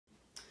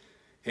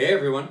Hey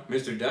everyone,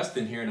 Mr.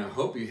 Dustin here, and I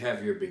hope you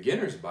have your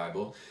beginner's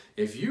Bible.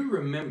 If you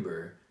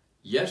remember,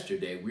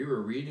 yesterday we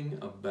were reading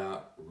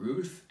about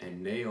Ruth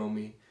and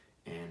Naomi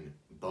and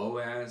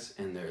Boaz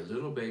and their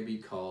little baby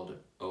called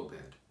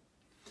Obed.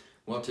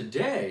 Well,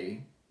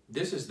 today,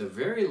 this is the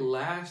very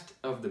last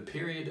of the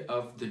period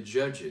of the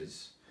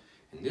Judges,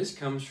 and this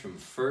comes from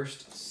 1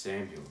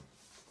 Samuel.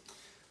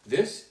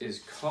 This is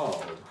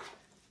called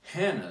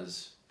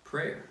Hannah's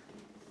Prayer.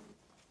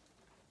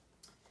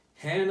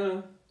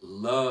 Hannah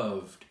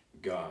loved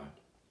God.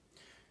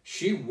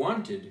 She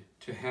wanted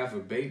to have a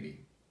baby,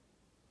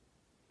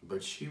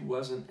 but she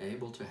wasn't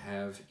able to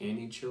have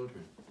any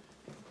children.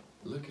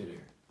 Look at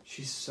her.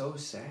 She's so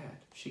sad.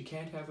 She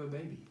can't have a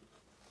baby.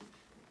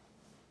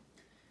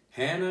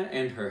 Hannah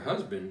and her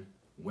husband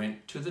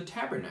went to the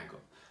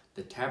tabernacle.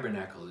 The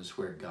tabernacle is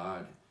where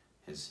God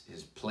has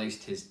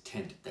placed his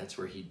tent. That's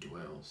where he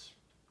dwells.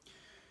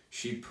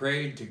 She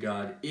prayed to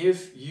God,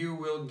 "If you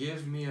will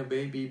give me a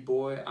baby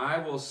boy, I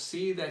will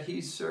see that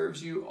he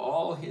serves you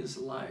all his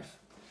life."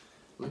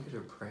 Look at her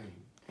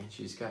praying, and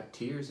she's got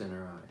tears in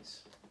her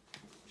eyes.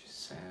 She's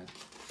sad.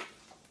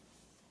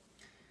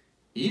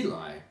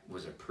 Eli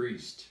was a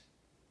priest.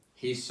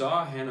 He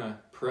saw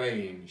Hannah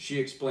praying. She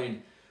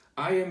explained,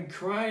 "I am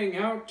crying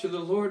out to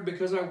the Lord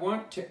because I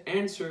want to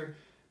answer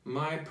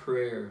my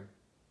prayer."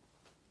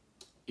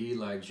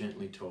 Eli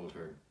gently told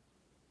her,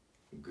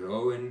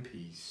 "Go in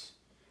peace,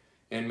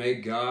 and may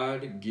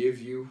God give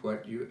you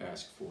what you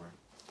ask for."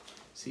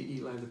 See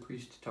Eli the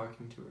priest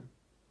talking to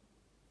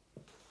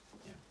her?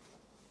 Yeah.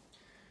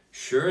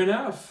 Sure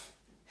enough,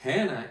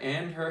 Hannah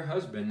and her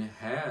husband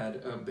had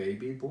a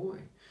baby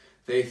boy.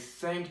 They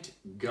thanked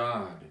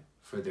God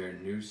for their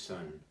new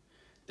son.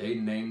 They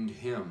named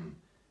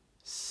him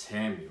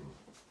Samuel.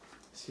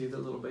 See the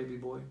little baby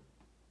boy?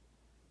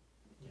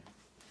 Yeah.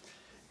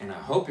 And I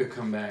hope you'll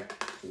come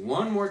back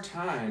one more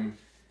time,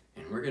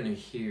 and we're going to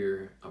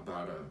hear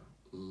about a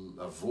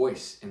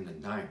voice in the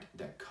night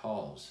that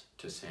calls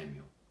to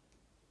Samuel.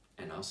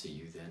 And I'll see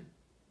you then.